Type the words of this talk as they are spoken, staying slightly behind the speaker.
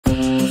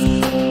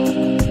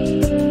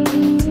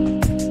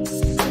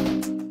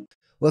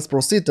Let's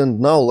proceed, and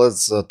now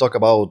let's talk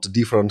about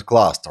different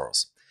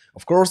clusters.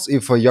 Of course,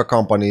 if your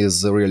company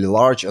is really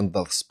large and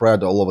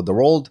spread all over the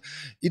world,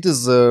 it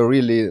is a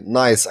really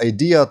nice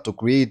idea to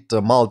create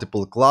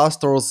multiple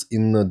clusters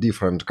in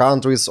different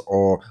countries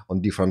or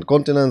on different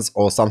continents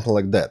or something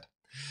like that.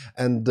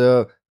 And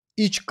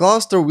each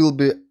cluster will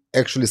be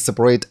actually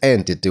separate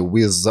entity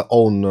with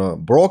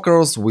own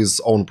brokers, with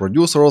own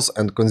producers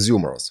and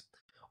consumers.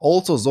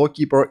 Also,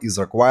 Zookeeper is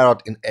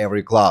required in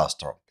every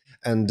cluster,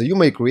 and you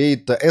may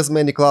create as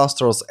many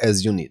clusters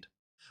as you need.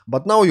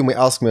 But now you may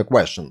ask me a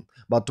question,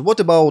 but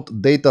what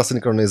about data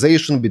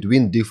synchronization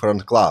between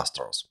different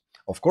clusters?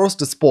 Of course,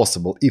 it's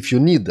possible if you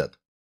need that,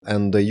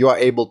 and you are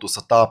able to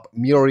set up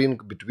mirroring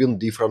between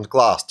different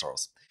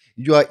clusters.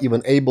 You are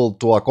even able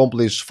to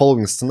accomplish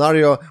following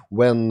scenario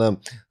when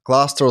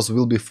clusters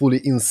will be fully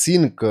in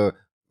sync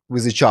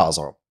with each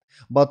other.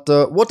 But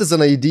what is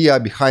an idea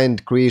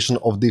behind creation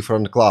of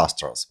different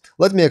clusters?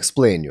 Let me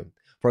explain you.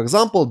 For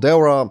example,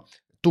 there are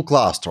two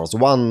clusters,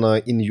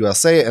 one in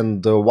USA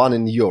and one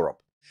in Europe.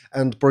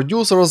 And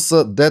producers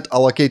that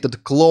are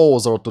located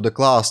closer to the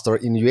cluster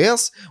in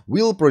US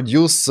will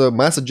produce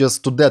messages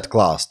to that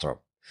cluster.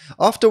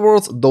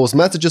 Afterwards, those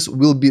messages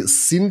will be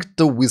synced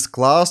with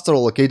cluster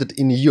located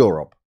in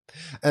Europe.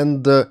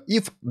 And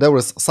if there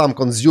is some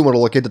consumer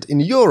located in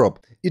Europe,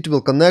 it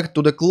will connect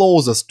to the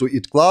closest to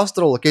it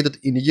cluster located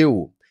in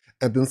EU.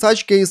 And in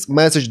such case,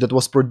 message that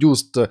was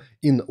produced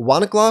in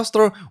one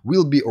cluster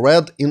will be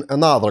read in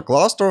another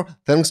cluster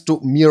thanks to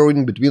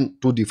mirroring between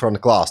two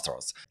different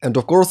clusters. And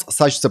of course,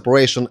 such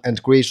separation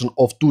and creation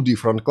of two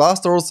different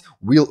clusters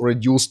will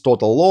reduce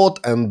total load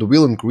and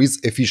will increase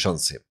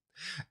efficiency.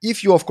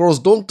 If you, of course,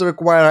 don't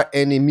require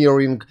any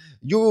mirroring,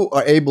 you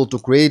are able to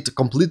create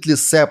completely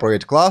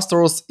separate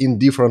clusters in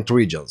different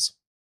regions.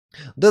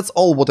 That's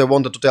all what I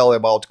wanted to tell you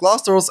about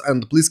clusters,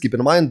 and please keep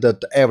in mind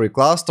that every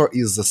cluster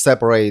is a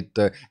separate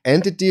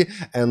entity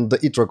and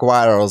it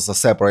requires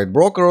separate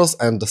brokers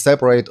and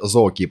separate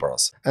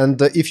zookeepers.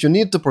 And if you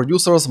need,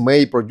 producers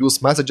may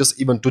produce messages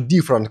even to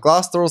different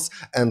clusters,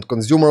 and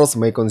consumers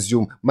may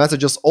consume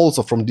messages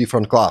also from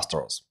different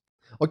clusters.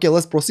 Okay,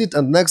 let's proceed,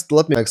 and next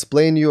let me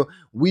explain you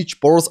which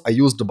ports are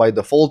used by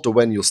default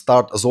when you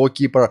start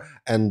Zookeeper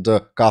and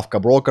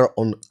Kafka Broker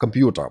on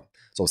computer.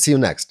 So see you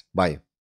next, bye.